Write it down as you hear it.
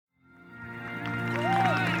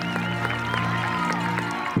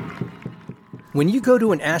When you go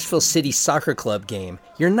to an Asheville City Soccer Club game,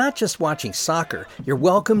 you're not just watching soccer, you're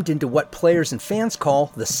welcomed into what players and fans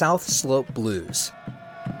call the South Slope Blues.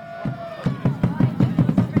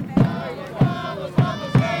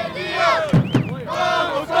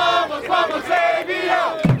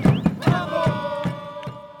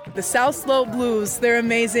 The South Slope Blues, they're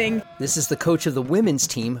amazing. This is the coach of the women's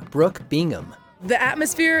team, Brooke Bingham. The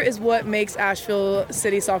atmosphere is what makes Asheville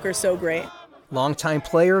City Soccer so great. Longtime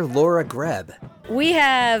player Laura Greb. We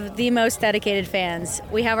have the most dedicated fans.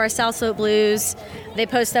 We have our South Slope Blues. They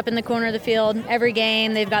post up in the corner of the field every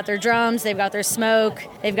game. They've got their drums, they've got their smoke,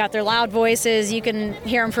 they've got their loud voices. You can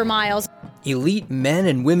hear them for miles. Elite men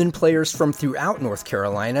and women players from throughout North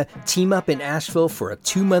Carolina team up in Asheville for a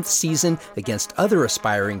 2-month season against other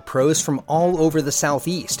aspiring pros from all over the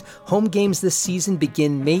Southeast. Home games this season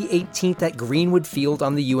begin May 18th at Greenwood Field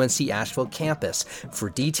on the UNC Asheville campus. For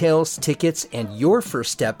details, tickets, and your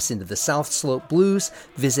first steps into the South Slope Blues,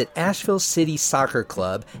 visit Asheville City Soccer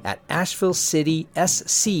Club at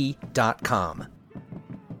ashevillecitysc.com.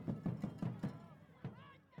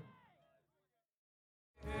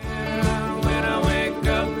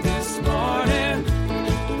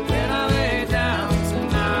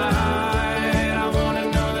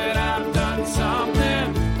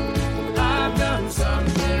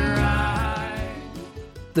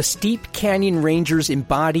 The Steep Canyon Rangers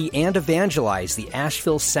embody and evangelize the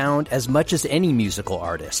Asheville sound as much as any musical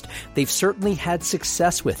artist. They've certainly had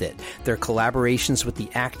success with it. Their collaborations with the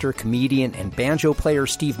actor, comedian, and banjo player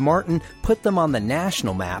Steve Martin put them on the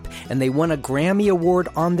national map, and they won a Grammy Award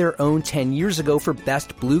on their own 10 years ago for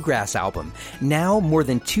Best Bluegrass Album. Now, more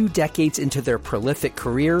than 2 decades into their prolific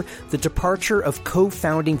career, the departure of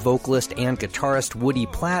co-founding vocalist and guitarist Woody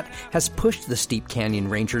Platt has pushed the Steep Canyon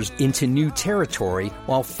Rangers into new territory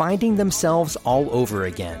while finding themselves all over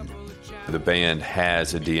again. The band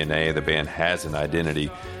has a DNA, the band has an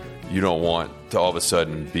identity. You don't want to all of a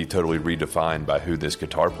sudden be totally redefined by who this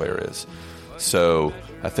guitar player is. So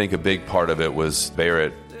I think a big part of it was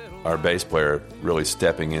Barrett, our bass player, really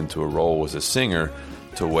stepping into a role as a singer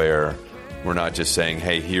to where we're not just saying,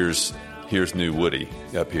 hey, here's new Woody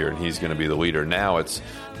up here and he's going to be the leader. Now it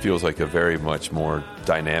feels like a very much more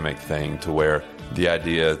dynamic thing to where the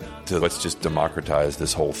idea to let's just democratize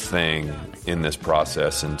this whole thing in this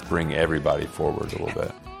process and bring everybody forward a little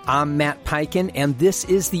bit. I'm Matt Peiken, and this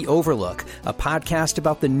is The Overlook, a podcast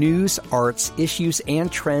about the news, arts, issues,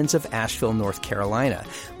 and trends of Asheville, North Carolina.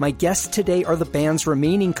 My guests today are the band's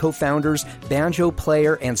remaining co-founders, banjo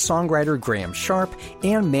player and songwriter Graham Sharp,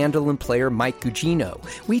 and mandolin player Mike Gugino.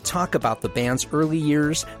 We talk about the band's early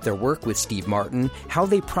years, their work with Steve Martin, how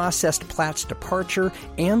they processed Platt's departure,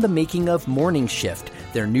 and the making of Morning Shift,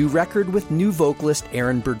 their new record with new vocalist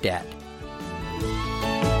Aaron Burdett.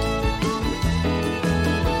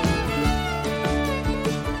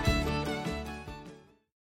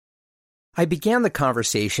 I began the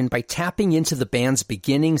conversation by tapping into the band's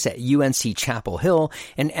beginnings at UNC Chapel Hill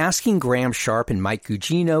and asking Graham Sharp and Mike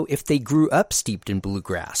Gugino if they grew up steeped in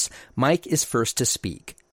bluegrass. Mike is first to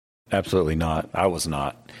speak. Absolutely not. I was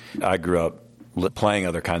not. I grew up playing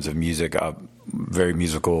other kinds of music. Very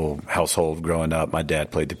musical household growing up. My dad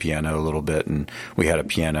played the piano a little bit, and we had a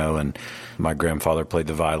piano, and my grandfather played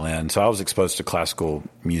the violin. So I was exposed to classical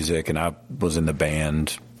music, and I was in the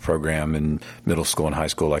band program in middle school and high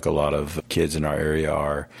school like a lot of kids in our area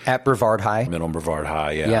are. At Brevard High? Middle Brevard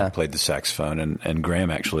High, yeah. I played the saxophone, and Graham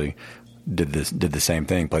actually did the same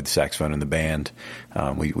thing, played the saxophone in the band.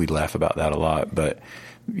 We laugh about that a lot. But,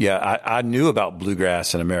 yeah, I knew about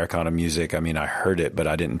bluegrass and Americana music. I mean, I heard it, but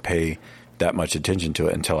I didn't pay that much attention to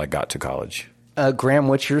it until I got to college. Graham,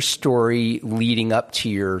 what's your story leading up to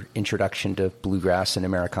your introduction to bluegrass and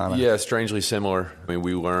Americana? Yeah, strangely similar. I mean,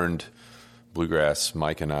 we learned bluegrass.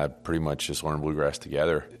 Mike and I pretty much just learned bluegrass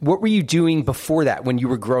together. What were you doing before that when you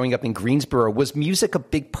were growing up in Greensboro? Was music a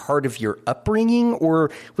big part of your upbringing,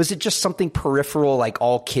 or was it just something peripheral like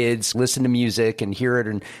all kids listen to music and hear it?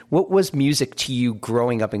 And what was music to you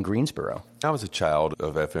growing up in Greensboro? I was a child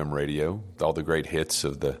of FM radio. All the great hits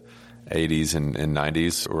of the 80s and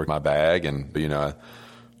 90s were my bag. And, you know, I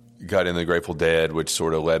got in the Grateful Dead, which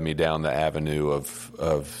sort of led me down the avenue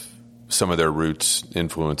of some of their roots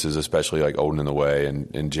influences, especially like Old and the Way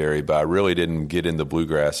and Jerry. But I really didn't get into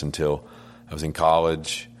bluegrass until I was in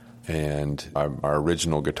college. And our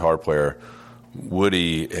original guitar player,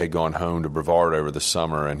 Woody, had gone home to Brevard over the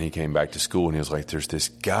summer, and he came back to school, and he was like, there's this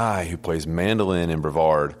guy who plays mandolin in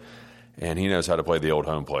Brevard, and he knows how to play the Old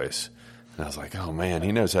Home Place. And I was like, oh, man,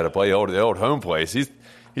 he knows how to play the Old Home Place.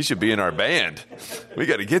 He should be in our band. We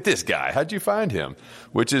got to get this guy. How'd you find him?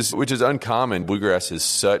 Which is uncommon. Bluegrass is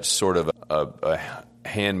such sort of a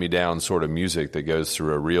hand-me-down sort of music that goes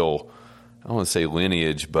through a real, I don't want to say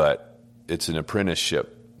lineage, but it's an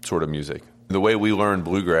apprenticeship sort of music. The way we learned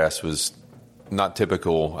bluegrass was not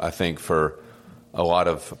typical, I think, for a lot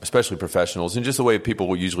of, especially professionals, and just the way people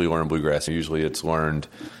will usually learn bluegrass. Usually it's learned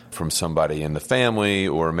from somebody in the family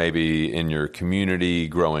or maybe in your community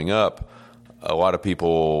growing up. A lot of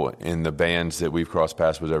people in the bands that we've crossed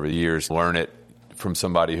paths with over the years learn it from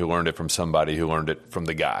somebody who learned it from somebody who learned it from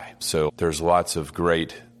the guy. So there's lots of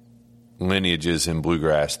great lineages in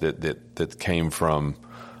bluegrass that came from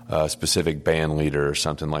a specific band leader or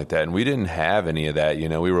something like that. And we didn't have any of that. You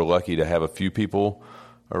know, we were lucky to have a few people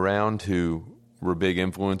around who were big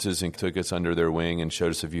influences and took us under their wing and showed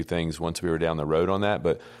us a few things once we were down the road on that.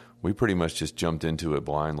 But we pretty much just jumped into it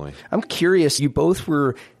blindly. I'm curious, you both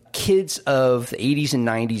were kids of the 80s and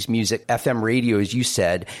 90s music, FM radio, as you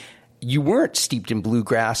said. You weren't steeped in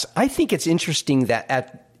bluegrass. I think it's interesting that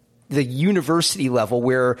at the university level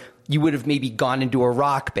where you would have maybe gone into a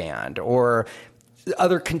rock band or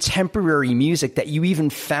other contemporary music that you even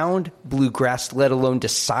found bluegrass, let alone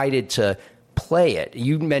decided to play it.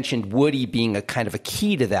 You mentioned Woody being a kind of a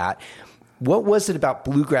key to that. What was it about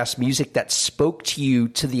bluegrass music that spoke to you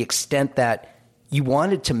to the extent that you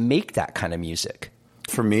wanted to make that kind of music?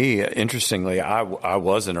 For me, interestingly, I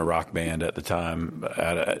was in a rock band at the time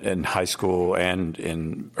in high school and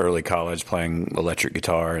in early college playing electric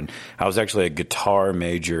guitar. And I was actually a guitar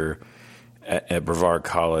major at Brevard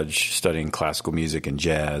College studying classical music and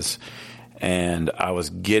jazz. And I was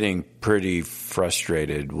getting pretty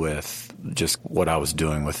frustrated with just what I was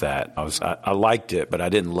doing with that. I liked it, but I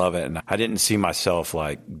didn't love it. And I didn't see myself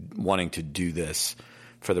like wanting to do this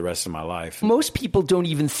for the rest of my life. Most people don't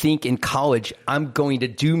even think in college, I'm going to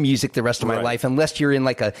do music the rest of my life, unless you're in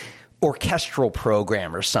like a orchestral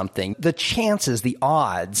program or something. The chances, the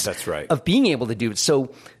odds That's right. of being able to do it.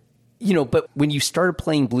 So, you know, but when you started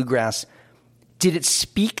playing bluegrass, did it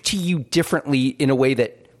speak to you differently in a way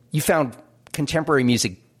that you found contemporary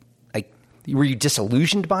music? Like, were you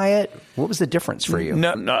disillusioned by it? What was the difference for you?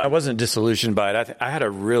 No, I wasn't disillusioned by it. I had a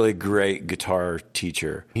really great guitar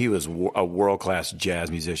teacher. He was a world-class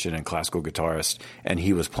jazz musician and classical guitarist, and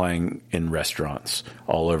he was playing in restaurants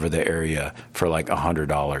all over the area for like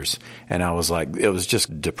 $100. And I was like, it was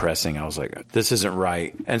just depressing. I was like, this isn't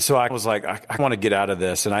right. And so I was like, I want to get out of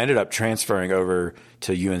this. And I ended up transferring over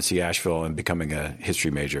to UNC Asheville and becoming a history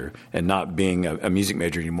major and not being a music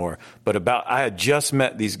major anymore. But I had just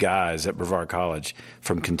met these guys at Brevard College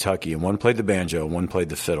from Kentucky, and one played the banjo, one played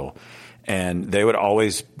the fiddle. And they would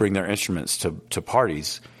always bring their instruments to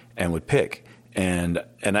parties and would pick. And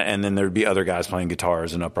then there'd be other guys playing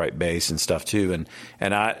guitars and upright bass and stuff too.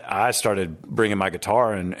 And I started bringing my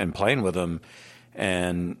guitar and playing with them.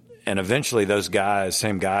 And eventually those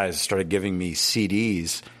same guys started giving me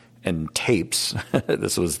CDs and tapes,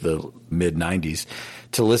 this was the mid-'90s,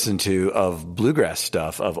 to listen to of bluegrass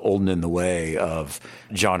stuff, of Old and in the Way, of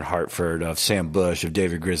John Hartford, of Sam Bush, of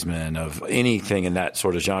David Grisman, of anything in that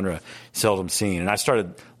sort of genre, Seldom Seen. And I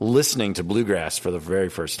started listening to bluegrass for the very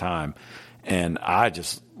first time, and I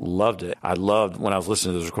just loved it. I loved, when I was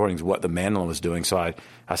listening to those recordings, what the mandolin was doing. So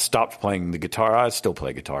I stopped playing the guitar. I still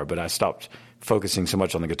play guitar, but I stopped focusing so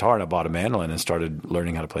much on the guitar, and I bought a mandolin and started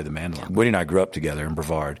learning how to play the mandolin. Woody and I grew up together in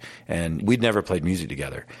Brevard, and we'd never played music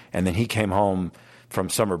together. And then he came home from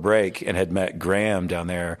summer break and had met Graham down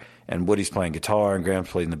there, and Woody's playing guitar and Graham's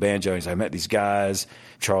playing the banjo. He's like, I met these guys,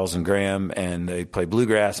 Charles and Graham, and they play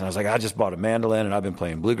bluegrass. And I was like, I just bought a mandolin and I've been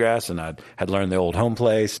playing bluegrass, and I had learned the Old Home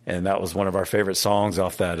Place. And that was one of our favorite songs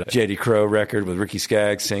off that J.D. Crowe record with Ricky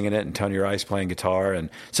Skaggs singing it and Tony Rice playing guitar. And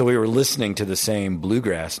so we were listening to the same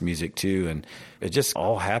bluegrass music too. And it just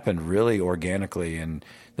all happened really organically, and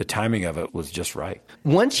the timing of it was just right.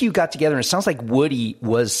 Once you got together, and it sounds like Woody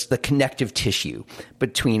was the connective tissue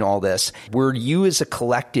between all this, were you as a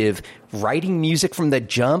collective writing music from the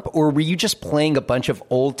jump, or were you just playing a bunch of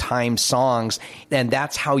old-time songs, and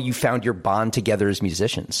that's how you found your bond together as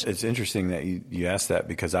musicians? It's interesting that you asked that,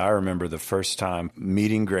 because I remember the first time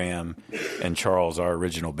meeting Graham and Charles, our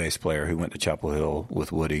original bass player who went to Chapel Hill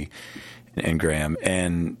with Woody and Graham,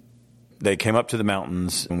 and they came up to the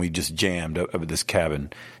mountains and we just jammed up at this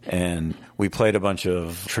cabin, and we played a bunch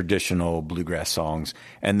of traditional bluegrass songs.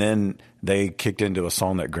 And then they kicked into a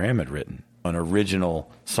song that Graham had written, an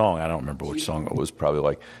original song. I don't remember which song it was. Probably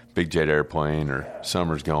like Big Jet Airplane or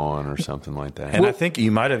Summer's Gone or something like that. And I think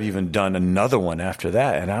you might have even done another one after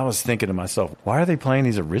that. And I was thinking to myself, why are they playing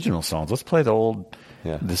these original songs? Let's play the old,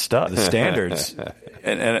 the stuff, the standards.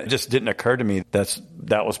 and it just didn't occur to me that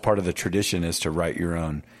was part of the tradition, is to write your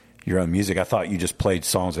own music. I thought you just played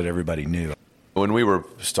songs that everybody knew. When we were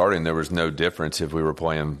starting, there was no difference if we were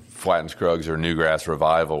playing Flatt and Scruggs or Newgrass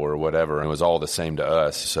Revival or whatever. It was all the same to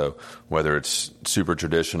us. So whether it's super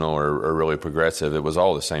traditional or really progressive, it was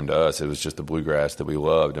all the same to us. It was just the bluegrass that we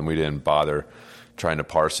loved, and we didn't bother trying to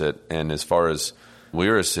parse it. And as far as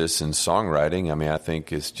lyricists and songwriting, I mean, I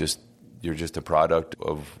think it's just, you're just a product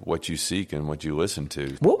of what you seek and what you listen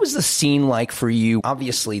to. What was the scene like for you?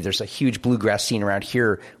 Obviously, there's a huge bluegrass scene around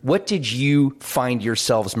here. What did you find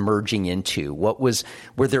yourselves merging into?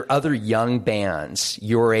 Were there other young bands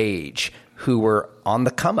your age who were on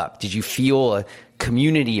the come up? Did you feel a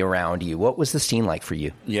community around you? What was the scene like for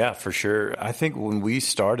you? Yeah, for sure. I think when we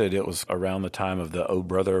started, it was around the time of the Oh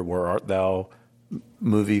Brother, Where Art Thou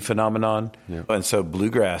movie phenomenon. Yeah. And so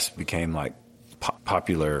bluegrass became like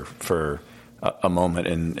popular for a moment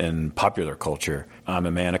in popular culture. I'm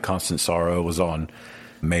a Man of Constant Sorrow was on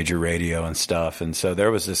major radio and stuff. And so there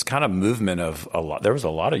was this kind of movement of there was a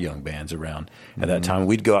lot of young bands around at that time.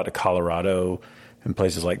 We'd go out to Colorado and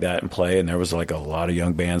places like that and play. And there was like a lot of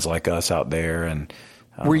young bands like us out there. And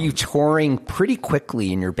were you touring pretty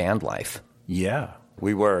quickly in your band life? Yeah,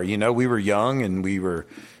 we were. We were young and we were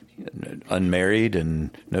unmarried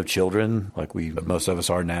and no children like most of us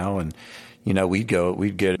are now. And we'd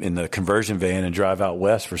get in the conversion van and drive out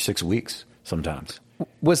west for 6 weeks sometimes.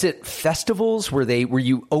 Was it festivals? Were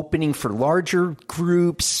you opening for larger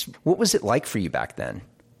groups? What was it like for you back then?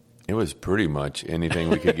 It was pretty much anything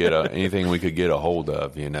we could get a hold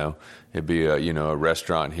of. It'd be a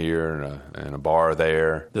restaurant here and a bar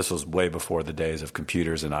there. This was way before the days of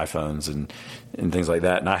computers and iPhones and things like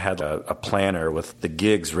that. And I had a planner with the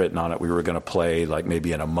gigs written on it. We were going to play like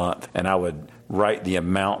maybe in a month, and I would write the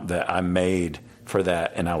amount that I made for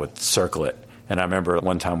that, and I would circle it. And I remember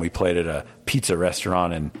one time we played at a pizza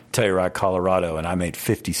restaurant in Telluride, Colorado, and I made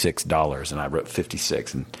 $56, and I wrote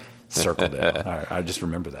 56 and circled it. I just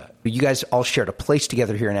remember that. You guys all shared a place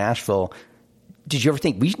together here in Asheville. Did you ever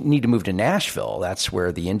think we need to move to Nashville? That's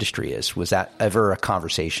where the industry is. Was that ever a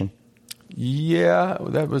conversation? Yeah,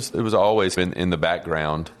 it was always been in the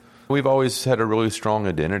background. We've always had a really strong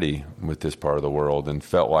identity with this part of the world and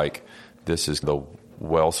felt like this is the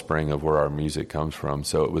wellspring of where our music comes from.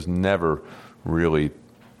 So it was never really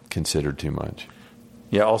considered too much.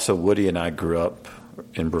 Yeah, also Woody and I grew up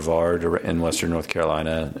in Brevard in western North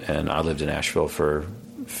Carolina, and I lived in Asheville for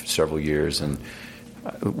several years, and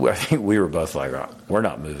I think we were both like, we're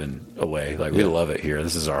not moving away. Like, we love it here.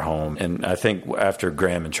 This is our home. And I think after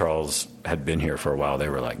Graham and Charles had been here for a while, they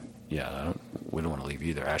were like, yeah, we don't want to leave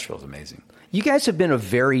either. Asheville's amazing. You guys have been a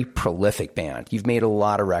very prolific band. You've made a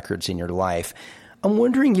lot of records in your life. I'm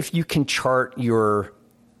wondering if you can chart your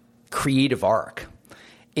creative arc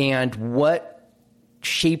and what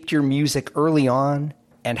shaped your music early on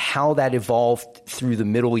and how that evolved through the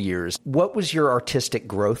middle years. What was your artistic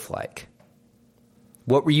growth like?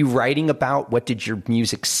 What were you writing about? What did your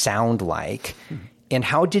music sound like? And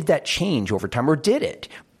how did that change over time, or did it?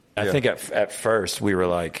 I think at first we were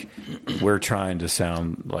like, we're trying to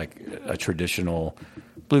sound like a traditional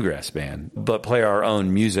bluegrass band, but play our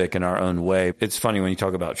own music in our own way. It's funny when you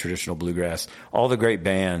talk about traditional bluegrass, all the great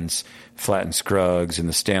bands, Flatt and Scruggs and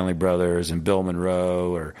the Stanley Brothers and Bill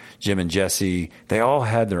Monroe or Jim and Jesse, they all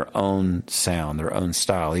had their own sound, their own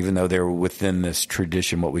style, even though they were within this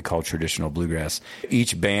tradition, what we call traditional bluegrass.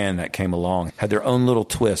 Each band that came along had their own little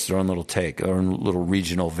twist, their own little take, their own little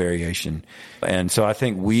regional variation. And so I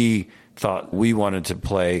think we thought we wanted to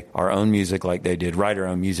play our own music like they did, write our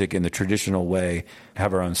own music in the traditional way,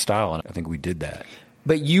 have our own style, and I think we did that.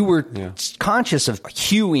 But you were conscious of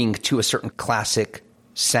hewing to a certain classic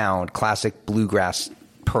sound, classic bluegrass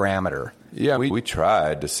parameter. Yeah, we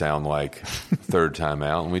tried to sound like Third Time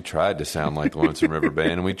Out, and we tried to sound like the Lonesome River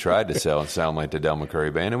Band, and we tried to sound like the Del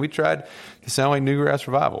McCoury Band, and we tried to sound like Newgrass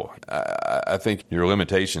Revival. I think your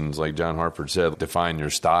limitations, like John Hartford said, define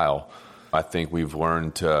your style. I think we've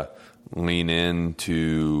learned to lean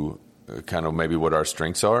into kind of maybe what our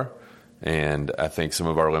strengths are, and I think some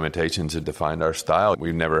of our limitations have defined our style.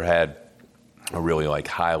 We've never had a really like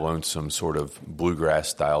high lonesome sort of bluegrass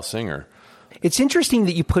style singer. It's interesting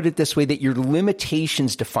that you put it this way, that your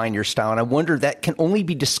limitations define your style, and I wonder that can only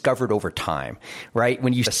be discovered over time, right?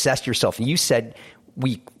 When you assess yourself, and you said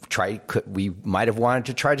we might have wanted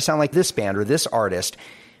to try to sound like this band or this artist.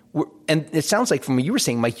 And it sounds like from what you were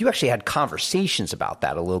saying, Mike, you actually had conversations about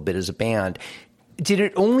that a little bit as a band. Did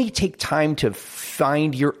it only take time to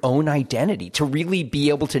find your own identity, to really be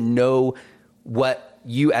able to know what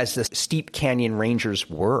you as the Steep Canyon Rangers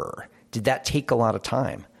were? Did that take a lot of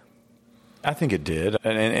time? I think it did.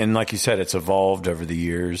 And like you said, it's evolved over the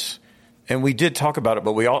years. And we did talk about it,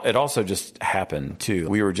 but it also just happened too.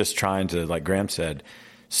 We were just trying to, like Graham said,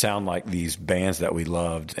 sound like these bands that we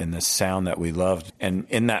loved and the sound that we loved. And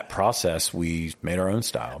in that process, we made our own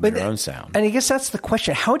style, made our own sound. And I guess that's the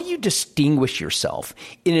question. How do you distinguish yourself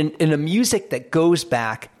in a music that goes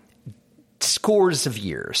back scores of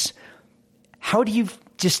years? How do you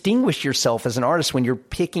distinguish yourself as an artist when you're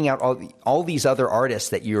picking out all these other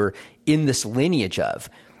artists that you're in this lineage of?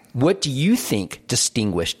 What do you think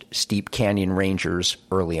distinguished Steep Canyon Rangers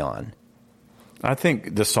early on? I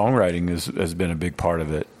think the songwriting has been a big part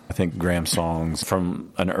of it. I think Graham's songs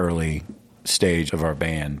from an early stage of our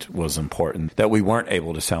band was important. That we weren't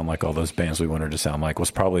able to sound like all those bands we wanted to sound like was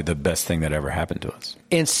probably the best thing that ever happened to us.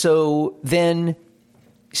 And so then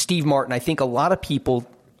Steve Martin, I think a lot of people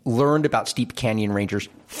learned about Steep Canyon Rangers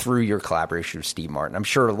through your collaboration with Steve Martin. I'm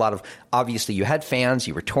sure obviously you had fans,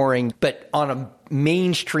 you were touring, but on a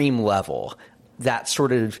mainstream level, that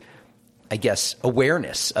sort of, I guess,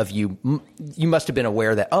 awareness of you must have been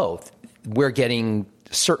aware that, we're getting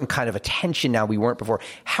certain kind of attention now we weren't before.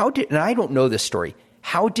 And I don't know this story,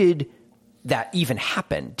 how did that even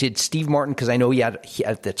happen? Did Steve Martin, because I know he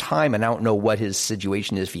at the time, and I don't know what his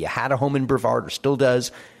situation is, if he had a home in Brevard or still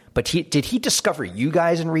does, but did he discover you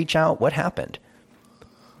guys and reach out? What happened?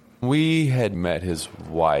 We had met his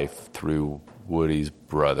wife through Woody's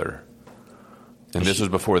brother. And this was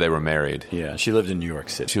before they were married. Yeah, she lived in New York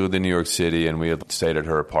City. She lived in New York City, and we had stayed at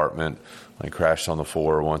her apartment. I crashed on the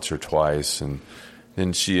floor once or twice. And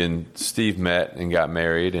then she and Steve met and got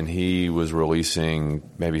married, and he was releasing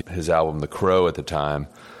maybe his album, The Crow, at the time.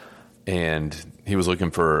 And he was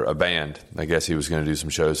looking for a band. I guess he was going to do some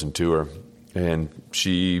shows and tour. And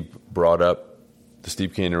she brought up the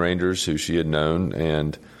Steep Canyon Rangers, who she had known,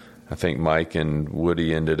 and I think Mike and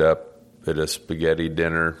Woody ended up at a spaghetti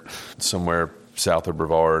dinner somewhere south of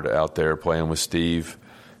Brevard out there playing with Steve.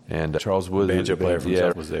 And Charles Wood, banjo player from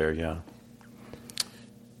South, was there, yeah.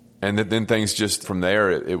 And then things just from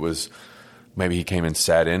there, it was maybe he came and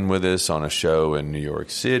sat in with us on a show in New York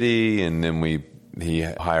City, and then he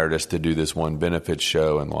hired us to do this one benefit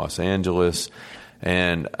show in Los Angeles.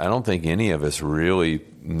 And I don't think any of us really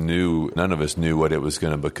knew, none of us knew what it was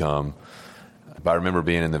going to become. But I remember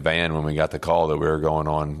being in the van when we got the call that we were going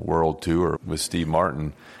on world tour with Steve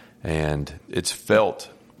Martin, and it's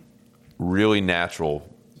felt really natural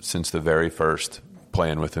since the very first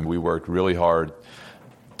playing with him. We worked really hard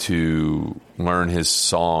to learn his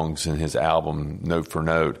songs and his album note for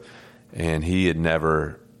note, and he had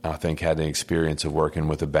never, I think, had the experience of working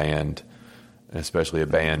with a band, especially a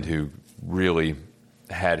band who really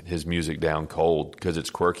had his music down cold because it's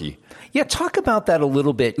quirky. Yeah, talk about that a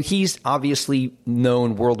little bit. He's obviously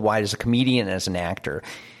known worldwide as a comedian and as an actor.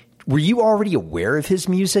 Were you already aware of his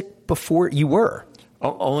music before you were?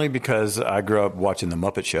 Only because I grew up watching The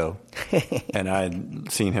Muppet Show, and I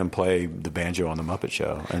had seen him play the banjo on The Muppet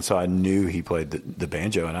Show, and so I knew he played the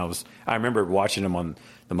banjo. And I remember watching him on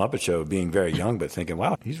The Muppet Show, being very young, but thinking,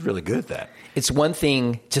 wow, he's really good at that. It's one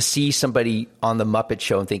thing to see somebody on The Muppet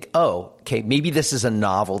Show and think, oh, okay, maybe this is a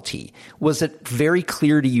novelty. Was it very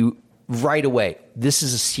clear to you right away, this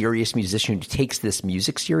is a serious musician who takes this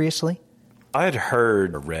music seriously? I had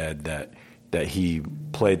heard or read that he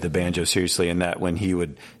played the banjo seriously, and that when he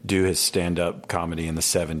would do his stand-up comedy in the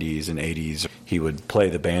 70s and 80s, he would play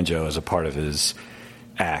the banjo as a part of his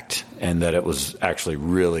act, and that it was actually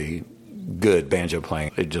really good banjo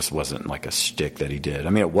playing. It just wasn't like a shtick that he did. I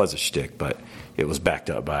mean, it was a shtick, but it was backed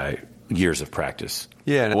up by years of practice.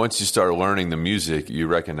 Yeah, and once you start learning the music, you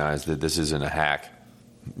recognize that this isn't a hack,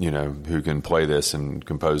 who can play this and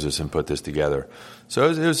compose this and put this together. So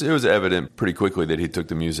it was evident pretty quickly that he took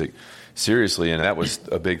the music seriously, and that was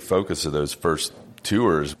a big focus of those first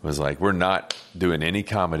tours, was like, we're not doing any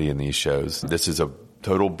comedy in these shows. This is a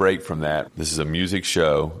total break from that. This is a music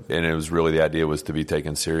show, and it was really, the idea was to be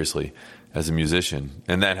taken seriously as a musician.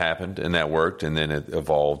 And that happened, and that worked, and then it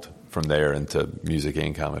evolved from there into music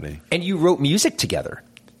and comedy. And you wrote music together.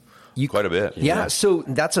 Quite a bit. Yeah, so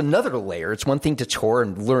that's another layer. It's one thing to tour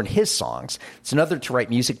and learn his songs. It's another to write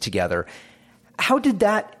music together. How did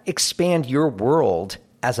that expand your world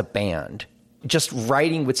as a band? Just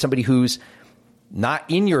writing with somebody who's not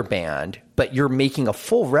in your band, but you're making a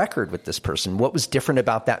full record with this person. What was different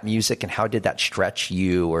about that music, and how did that stretch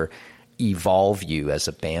you or evolve you as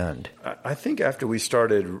a band? I think after we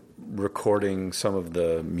started recording some of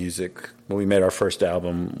the music, when we made our first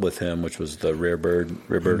album with him, which was the Rare Bird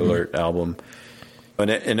Alert album,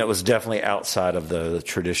 and it was definitely outside of the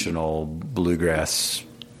traditional bluegrass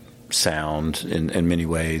sound in many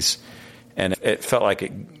ways, and it felt like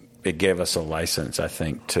it gave us a license, I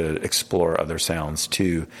think, to explore other sounds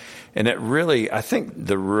too. And it really, I think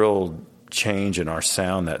the real change in our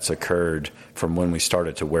sound that's occurred from when we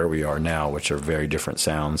started to where we are now, which are very different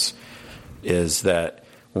sounds, is that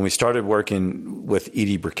when we started working with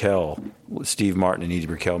Edie Brickell, Steve Martin and Edie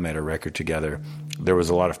Brickell made a record together. There was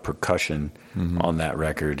a lot of percussion on that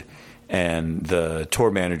record. And the tour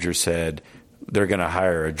manager said they're going to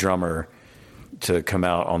hire a drummer to come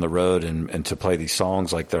out on the road and to play these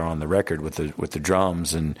songs like they're on the record with the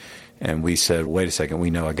drums. And we said, wait a second, we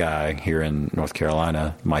know a guy here in North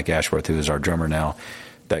Carolina, Mike Ashworth, who is our drummer now,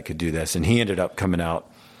 that could do this. And he ended up coming out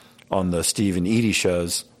on the Steve and Edie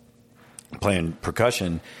shows playing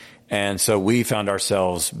percussion. And so we found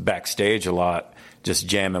ourselves backstage a lot just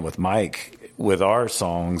jamming with Mike with our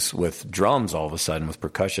songs with drums all of a sudden with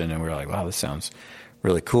percussion. And we were like, wow, this sounds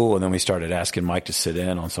really cool. And then we started asking Mike to sit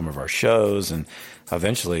in on some of our shows. And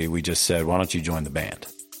eventually we just said, why don't you join the band?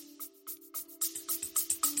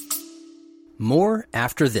 More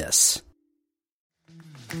after this.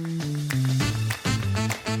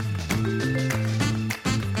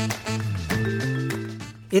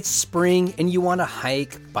 It's spring and you want to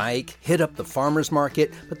hike, bike, hit up the farmer's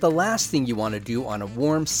market, but the last thing you want to do on a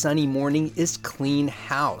warm, sunny morning is clean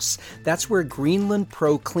house. That's where Greenland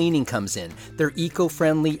Pro Cleaning comes in. They're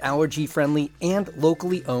eco-friendly, allergy-friendly, and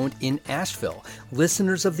locally owned in Asheville.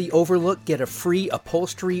 Listeners of The Overlook get a free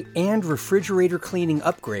upholstery and refrigerator cleaning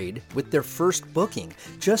upgrade with their first booking.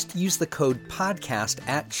 Just use the code PODCAST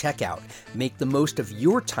at checkout. Make the most of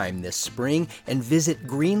your time this spring and visit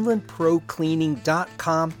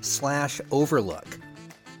greenlandprocleaning.com/overlook.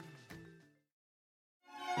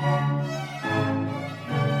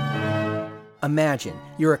 Imagine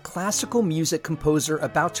you're a classical music composer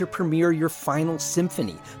about to premiere your final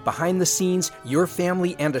symphony. Behind the scenes, your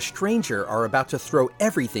family and a stranger are about to throw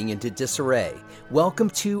everything into disarray.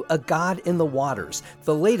 Welcome to A God in the Waters,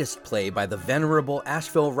 the latest play by the venerable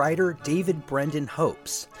Asheville writer David Brendan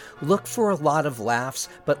Hopes. Look for a lot of laughs,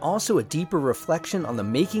 but also a deeper reflection on the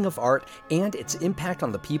making of art and its impact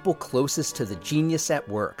on the people closest to the genius at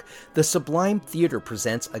work. The Sublime Theater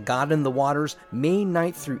presents A God in the Waters May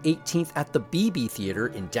 9th through 18th at the BB Theater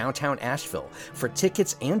in downtown Asheville. For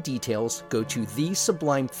tickets and details, go to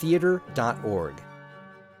thesublimetheater.org.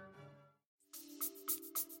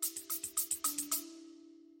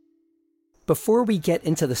 Before we get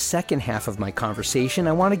into the second half of my conversation,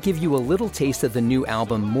 I want to give you a little taste of the new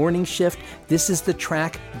album Morning Shift. This is the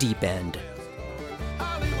track Deep End.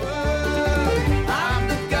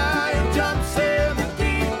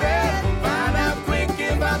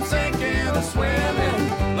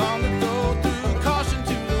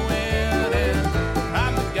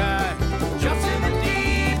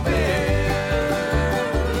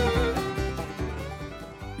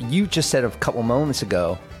 You just said a couple moments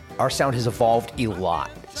ago, our sound has evolved a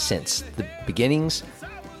lot since the beginnings.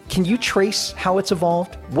 Can you trace how it's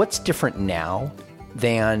evolved? What's different now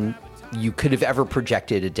than you could have ever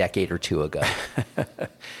projected a decade or two ago? The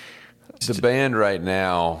band right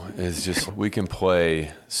now is just, we can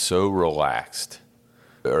play so relaxed.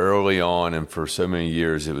 Early on and for so many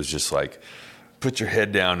years, it was just like, put your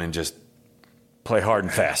head down and just play hard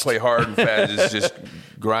and fast. Play hard and fast. It's just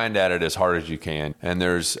grind at it as hard as you can. And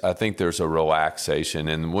I think there's a relaxation,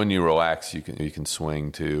 and when you relax, you can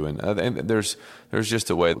swing too. And there's just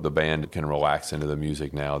a way the band can relax into the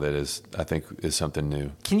music now that I think is something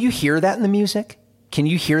new. Can you hear that in the music? Can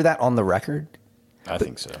you hear that on the record? I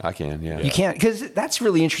think so. I can, yeah. You can't, because that's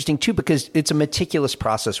really interesting too, because it's a meticulous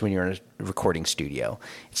process when you're in a recording studio.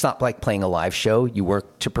 It's not like playing a live show. You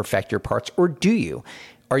work to perfect your parts, or do you?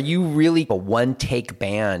 Are you really a one-take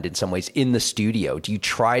band in some ways in the studio? Do you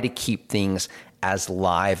try to keep things as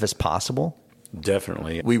live as possible?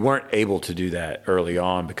 Definitely. We weren't able to do that early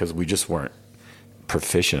on because we just weren't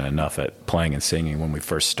proficient enough at playing and singing when we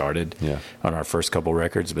first started on our first couple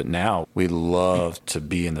records. But now we love to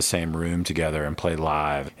be in the same room together and play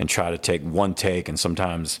live and try to take one take. And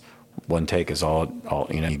sometimes one take is all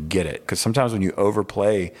you get it. Because sometimes when you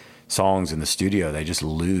overplay songs in the studio, they just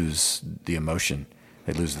lose the emotion.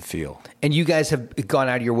 They lose the feel. And you guys have gone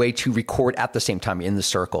out of your way to record at the same time in the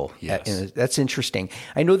circle. Yes. That's interesting.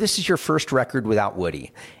 I know this is your first record without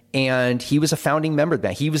Woody, and he was a founding member of the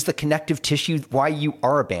band. He was the connective tissue why you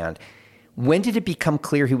are a band. When did it become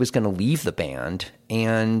clear he was going to leave the band,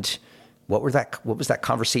 and what was that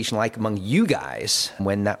conversation like among you guys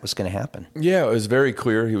when that was going to happen? Yeah, it was very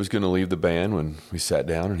clear he was going to leave the band when we sat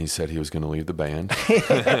down and he said he was going to leave the band.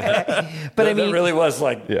 But I mean, it really was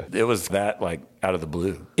it was that out of the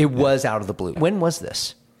blue. It was out of the blue. When was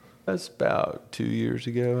this? That's about 2 years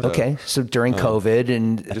ago. Okay, so during COVID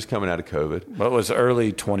and just coming out of COVID. Well, it was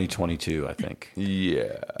early 2022, I think.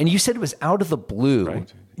 Yeah. And you said it was out of the blue.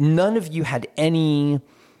 Right. None of you had any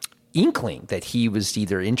inkling that he was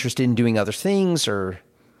either interested in doing other things or...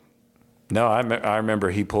 No, I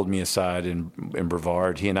remember he pulled me aside in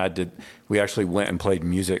Brevard. He and I we actually went and played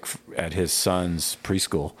music at his son's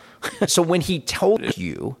preschool. So when he told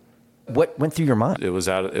you, what went through your mind? It was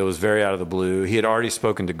very out of the blue. He had already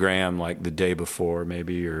spoken to Graham like the day before,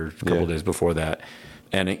 maybe, or a couple of days before that.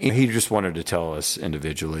 And he just wanted to tell us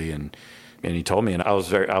individually, and he told me, and I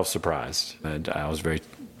was surprised, and I was very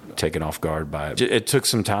taken off guard by it. It took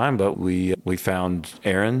some time, but we found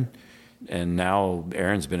Aaron. And now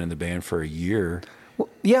Aaron's been in the band for a year. Well,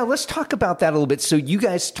 yeah, let's talk about that a little bit. So you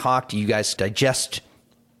guys digest,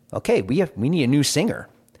 okay, we need a new singer.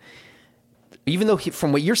 Even though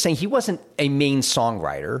from what you're saying, he wasn't a main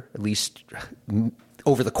songwriter, at least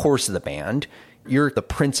over the course of the band. You're the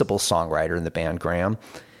principal songwriter in the band, Graham.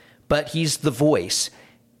 But he's the voice.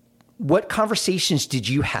 What conversations did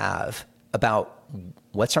you have about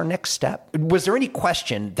what's our next step? Was there any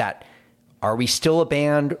question that, are we still a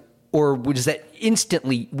band? Or was that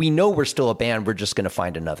instantly, we know we're still a band, we're just going to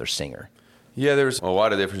find another singer? Yeah, there's a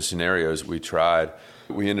lot of different scenarios we tried.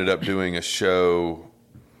 We ended up doing a show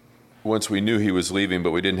once we knew he was leaving,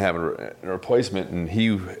 but we didn't have a replacement, and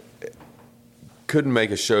he couldn't make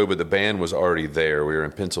a show, but the band was already there. We were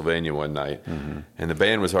in Pennsylvania one night, and the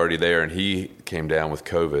band was already there, and he came down with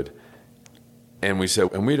COVID. And we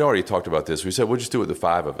said, and we'd already talked about this, we said, we'll just do it with the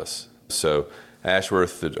five of us. So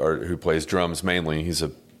Ashworth, who plays drums mainly, he's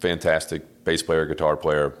a fantastic bass player, guitar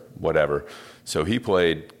player, whatever. So he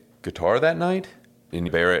played guitar that night,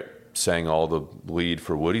 and Barrett sang all the lead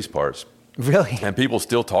for Woody's parts. Really? And people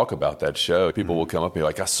still talk about that show. People will come up and be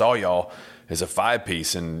like, I saw y'all as a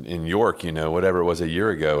 5-piece in York, whatever it was a year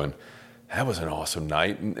ago. And that was an awesome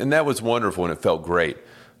night. And that was wonderful, and it felt great.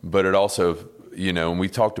 But it also, and we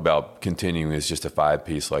talked about continuing as just a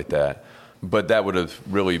 5-piece like that. But that would have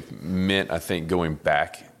really meant, I think, going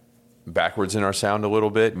backwards in our sound a little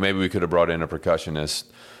bit. Maybe we could have brought in a percussionist.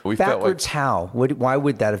 We backwards felt how? Why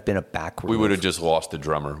would that have been a backward? We would have just lost the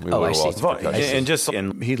drummer. We would have lost the percussionist.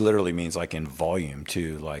 And he literally means like in volume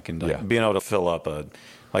too, being able to fill up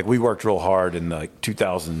we worked real hard in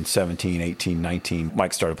 2017, 18, 19.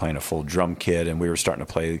 Mike started playing a full drum kit, and we were starting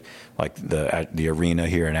to play like the arena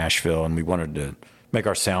here in Asheville, and we wanted to make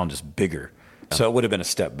our sound just bigger. So it would have been a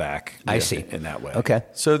step back. I see. In that way. Okay.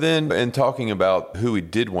 So then, in talking about who we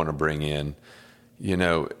did want to bring in,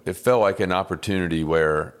 it felt like an opportunity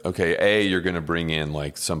where, okay, you're going to bring in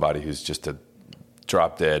like somebody who's just a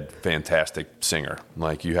drop dead fantastic singer.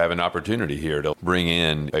 Like, you have an opportunity here to bring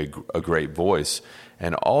in a great voice.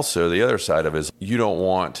 And also the other side of it is, you don't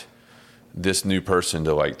want this new person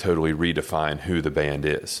to like totally redefine who the band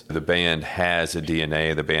is. The band has a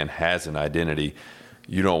DNA. The band has an identity.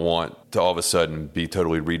 You don't want to all of a sudden be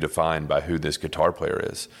totally redefined by who this guitar player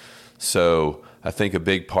is. So I think a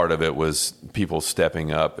big part of it was people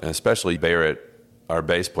stepping up, and especially Barrett, our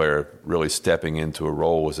bass player, really stepping into a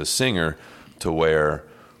role as a singer, to where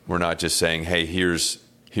we're not just saying, hey, here's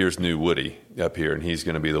new Woody up here and he's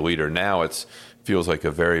going to be the leader. Now it feels like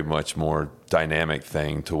a very much more dynamic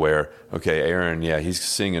thing, to where, okay, Aaron, he's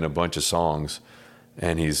singing a bunch of songs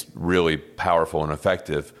and he's really powerful and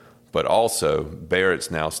effective. But also, Barrett's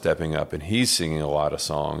now stepping up, and he's singing a lot of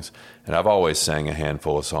songs. And I've always sang a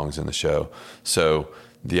handful of songs in the show. So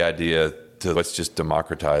the idea to let's just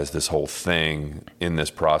democratize this whole thing in this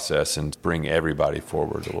process and bring everybody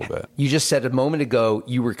forward a little bit. You just said a moment ago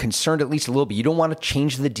you were concerned at least a little bit. You don't want to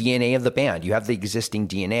change the DNA of the band. You have the existing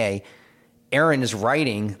DNA. Aaron is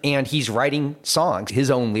writing, and he's writing songs, his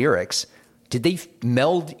own lyrics. Did they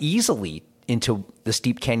meld easily into the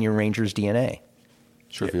Steep Canyon Rangers DNA?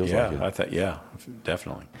 Sure feels like it. I thought,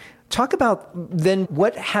 definitely. Talk about then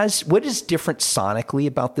what is different sonically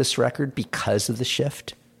about this record because of the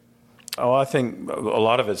shift? Oh, I think a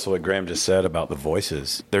lot of it's what Graham just said about the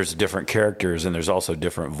voices. There's different characters, and there's also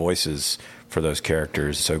different voices for those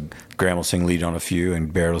characters. So Graham will sing lead on a few,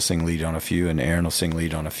 and Barrett will sing lead on a few, and Aaron will sing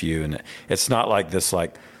lead on a few. And it's not like this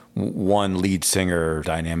one lead singer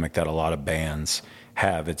dynamic that a lot of bands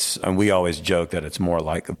have. And we always joke that it's more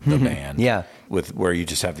like the band, with where you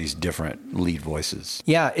just have these different lead voices.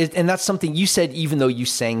 And that's something you said, even though you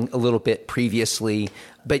sang a little bit previously,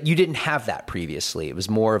 but you didn't have that previously. It was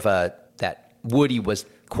more of that Woody was,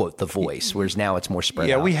 quote, the voice, whereas now it's more spread out.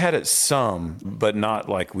 Yeah, we had it some, but not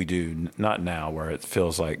like we do, not now, where it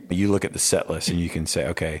feels like you look at the set list and you can say,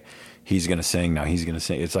 okay, he's going to sing, now he's going to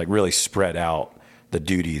sing. It's like really spread out the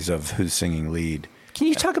duties of who's singing lead. Can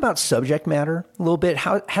you talk about subject matter a little bit?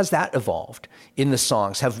 How has that evolved in the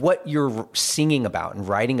songs? Have what you're singing about and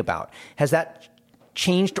writing about, has that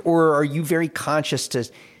changed, or are you very conscious to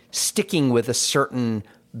sticking with a certain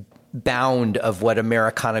bound of what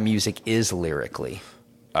Americana music is lyrically?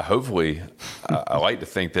 Hopefully, I like to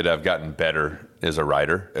think that I've gotten better as a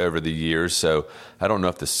writer over the years. So I don't know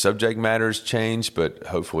if the subject matter's changed, but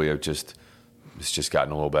hopefully it's just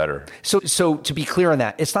gotten a little better. So to be clear on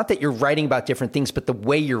that, it's not that you're writing about different things, but the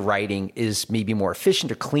way you're writing is maybe more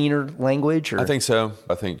efficient or cleaner language? Or? I think so.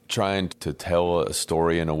 I think trying to tell a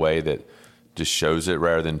story in a way that just shows it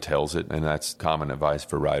rather than tells it, and that's common advice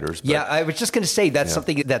for writers. But, yeah, I was just going to say that's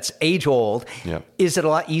something that's age-old. Yeah. Is it a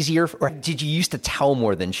lot easier, or did you used to tell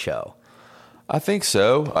more than show? I think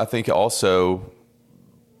so. I think also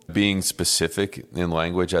being specific in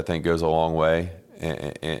language, I think, goes a long way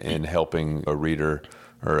in helping a reader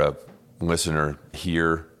or a listener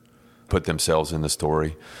put themselves in the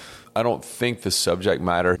story. I don't think the subject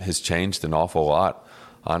matter has changed an awful lot,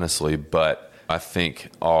 honestly, but I think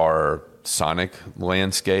our sonic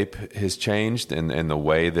landscape has changed and the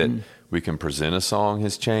way that we can present a song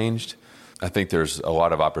has changed. I think there's a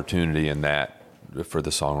lot of opportunity in that for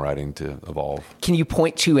the songwriting to evolve. Can you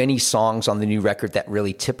point to any songs on the new record that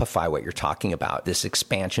really typify what you're talking about, this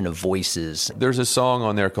expansion of voices? There's a song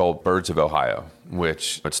on there called Birds of Ohio,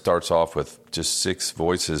 which it starts off with just 6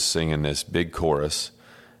 voices singing this big chorus.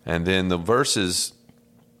 And then the verses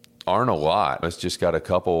aren't a lot. It's just got a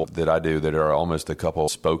couple that I do that are almost a couple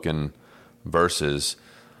spoken verses.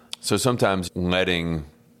 So sometimes letting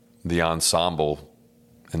the ensemble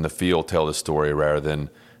and the feel tell the story rather than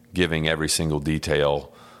giving every single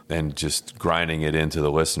detail and just grinding it into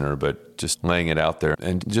the listener, but just laying it out there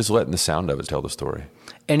and just letting the sound of it tell the story.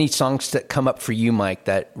 Any songs that come up for you, Mike,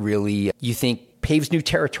 that really you think paves new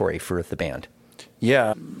territory for the band?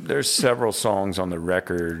 Yeah, there's several songs on the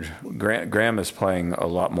record. Graham is playing a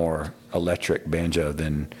lot more electric banjo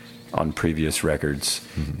than on previous records,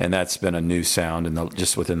 and that's been a new sound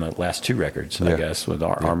just within the last 2 records, I guess, with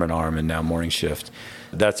Arm in Arm and now Morning Shift.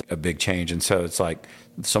 That's a big change, and so it's like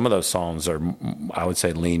some of those songs are, I would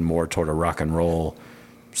say, lean more toward a rock and roll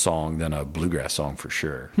song than a bluegrass song for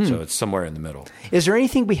sure. So it's somewhere in the middle. Is there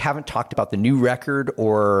anything we haven't talked about the new record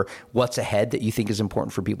or what's ahead that you think is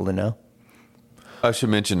important for people to know? I should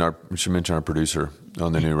mention our producer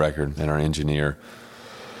on the new record and our engineer.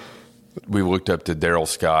 We looked up to Daryl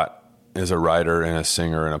Scott as a writer and a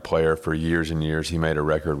singer and a player for years and years. He made a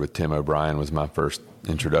record with Tim O'Brien, was my first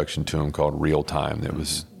introduction to him, called Real Time. That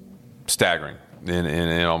was staggering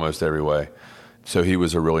in almost every way. So he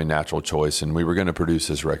was a really natural choice, and we were going to produce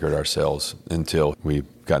this record ourselves until we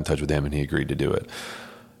got in touch with him and he agreed to do it.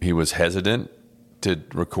 He was hesitant to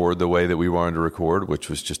record the way that we wanted to record, which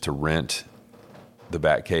was just to rent the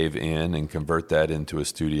Batcave Inn and convert that into a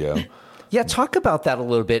studio. Yeah, talk about that a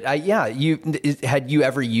little bit. Had you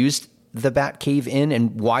ever used the Batcave Inn,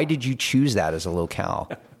 and why did you choose that as a locale?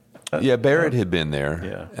 Yeah, Barrett had been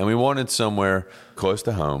there, and we wanted somewhere close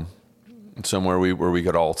to home, somewhere where we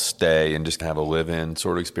could all stay and just have a live-in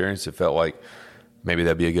sort of experience. It felt like maybe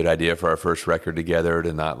that'd be a good idea for our first record together,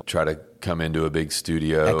 to not try to come into a big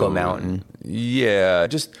studio. Echo Mountain. Yeah,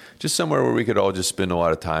 just somewhere where we could all just spend a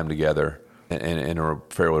lot of time together in a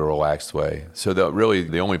fairly relaxed way. So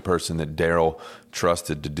the only person that Daryl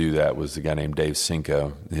trusted to do that was the guy named Dave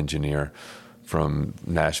Cinco, the engineer from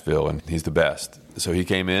Nashville, and he's the best. So he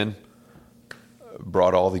came in,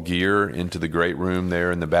 brought all the gear into the great room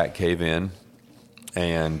there in the Batcave Inn,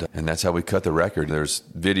 and that's how we cut the record. There's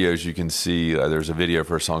videos you can see. There's a video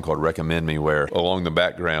for a song called Recommend Me, where along the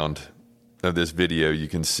background of this video you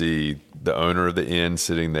can see the owner of the inn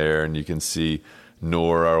sitting there, and you can see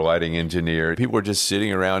Nor, our lighting engineer. People are just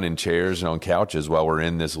sitting around in chairs and on couches while we're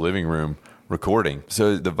in this living room recording.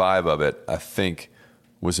 So the vibe of it, I think,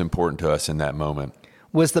 was important to us in that moment.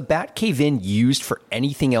 Was the Batcave Inn used for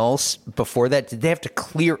anything else before that? Did they have to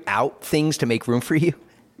clear out things to make room for you?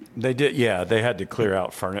 They did, yeah. They had to clear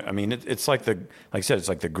out furniture. I mean, it's like like I said, it's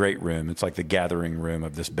like the great room. It's like the gathering room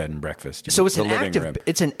of this bed and breakfast. So it's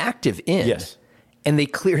an active inn. Yes. And they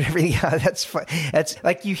cleared everything out. That's fun. That's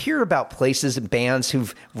like you hear about places and bands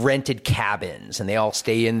who've rented cabins and they all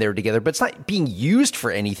stay in there together, but it's not being used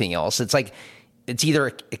for anything else. It's like it's either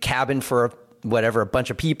a cabin for a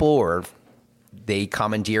bunch of people, or they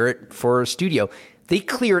commandeer it for a studio. They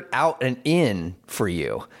cleared out an inn for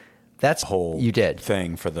you. That's whole you did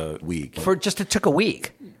thing for the week. It took a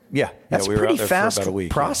week. Yeah, that's we a pretty were out there fast for about a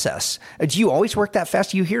week, process. Yeah. Do you always work that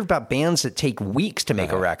fast? You hear about bands that take weeks to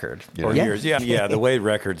make a record. Or years. Yeah. The way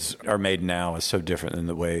records are made now is so different than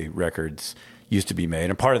the way records used to be made.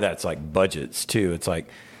 And part of that's like budgets too. It's like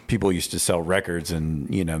people used to sell records and,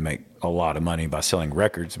 make a lot of money by selling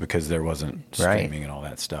records because there wasn't streaming and all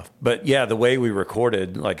that stuff. But yeah, the way we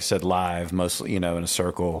recorded, like I said, live, mostly, in a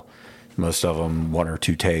circle, most of them 1 or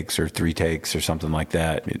 2 takes or 3 takes or something like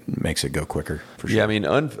that. It makes it go quicker, for sure. Yeah, I mean,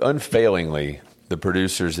 unfailingly, the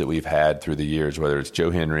producers that we've had through the years, whether it's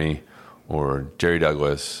Joe Henry or Jerry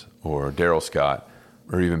Douglas or Daryl Scott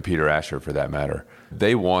or even Peter Asher for that matter,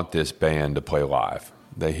 they want this band to play live.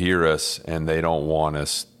 They hear us and they don't want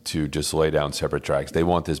us to just lay down separate tracks. They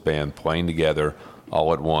want this band playing together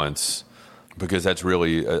all at once, because that's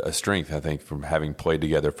really a strength, I think, from having played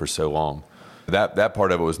together for so long. That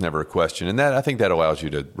part of it was never a question, and I think that allows you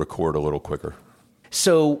to record a little quicker.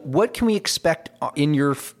 So what can we expect in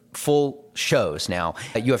your full shows now?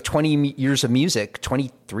 You have 20 years of music,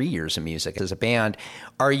 23 years of music as a band.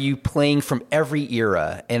 Are you playing from every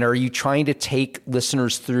era, and are you trying to take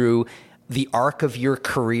listeners through the arc of your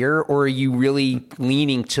career, or are you really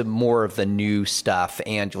leaning to more of the new stuff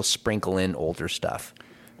and you'll sprinkle in older stuff?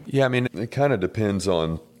 Yeah, I mean, it kind of depends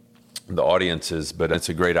on the audiences, but it's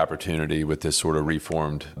a great opportunity with this sort of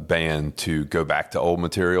reformed band to go back to old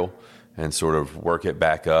material and sort of work it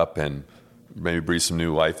back up and maybe breathe some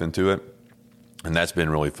new life into it. And that's been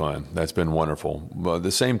really fun. That's been wonderful. But at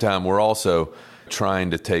the same time, we're also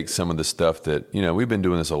trying to take some of the stuff that, we've been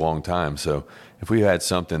doing this a long time. So if we had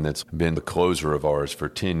something that's been the closer of ours for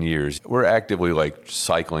 10 years, we're actively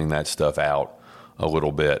cycling that stuff out a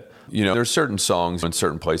little bit. There's certain songs in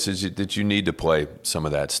certain places that you need to play some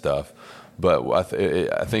of that stuff. But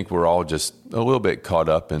I think we're all just a little bit caught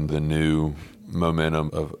up in the new momentum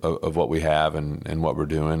of what we have and what we're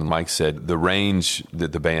doing. Mike said the range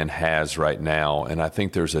that the band has right now, and I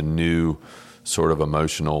think there's a new sort of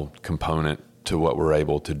emotional component to what we're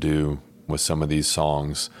able to do with some of these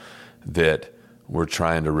songs that we're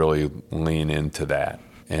trying to really lean into that.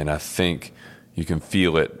 And I think you can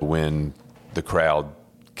feel it when the crowd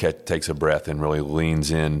takes a breath and really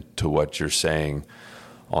leans in to what you're saying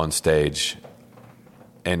on stage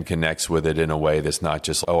and connects with it in a way that's not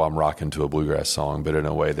just, oh, I'm rocking to a bluegrass song, but in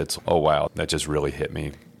a way that's, oh, wow, that just really hit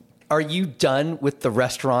me. Are you done with the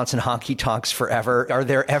restaurants and honky tonks forever? Are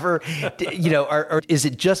there ever, is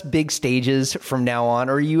it just big stages from now on?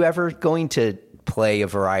 Or are you ever going to play a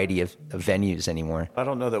variety of venues anymore? I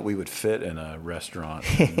don't know that we would fit in a restaurant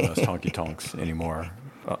in most honky tonks anymore,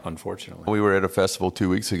 unfortunately. We were at a festival 2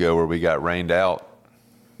 weeks ago where we got rained out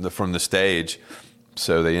from the stage,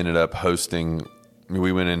 so they ended up hosting.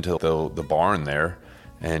 We went into the barn there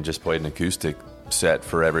and just played an acoustic set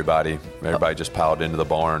for everybody. Everybody just piled into the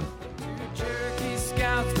barn. Cherokee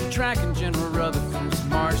Scouts were tracking General Rutherford's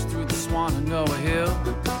march through the Shenandoah Hill.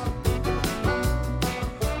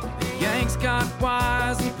 The Yanks got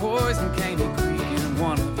wise and poisoned Caney Creek, and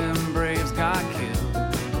one of them braves got killed.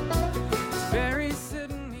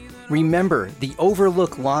 Remember, the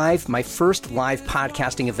Overlook Live, my first live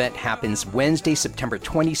podcasting event, happens Wednesday, September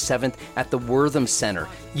 27th at the Wortham Center.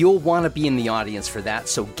 You'll want to be in the audience for that,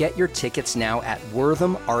 so get your tickets now at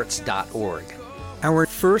worthamarts.org. Our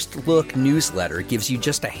First Look newsletter gives you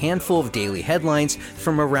just a handful of daily headlines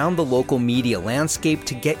from around the local media landscape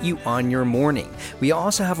to get you on your morning. We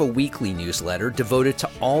also have a weekly newsletter devoted to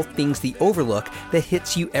all things The Overlook that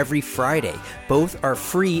hits you every Friday. Both are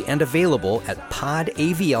free and available at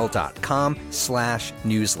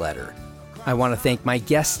podavl.com/newsletter. I want to thank my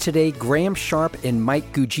guests today, Graham Sharp and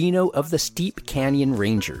Mike Gugino of the Steep Canyon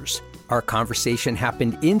Rangers. Our conversation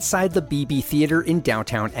happened inside the BB Theater in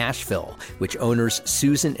downtown Asheville, which owners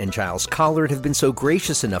Susan and Giles Collard have been so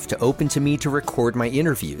gracious enough to open to me to record my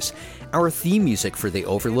interviews. Our theme music for The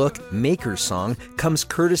Overlook, Maker's Song, comes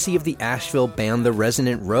courtesy of the Asheville band The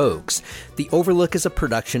Resonant Rogues. The Overlook is a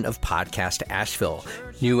production of Podcast Asheville.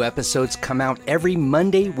 New episodes come out every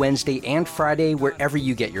Monday, Wednesday, and Friday wherever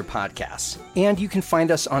you get your podcasts. And you can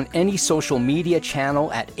find us on any social media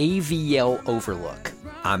channel at AVL Overlook.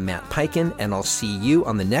 I'm Matt Peiken, and I'll see you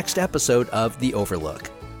on the next episode of The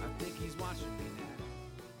Overlook.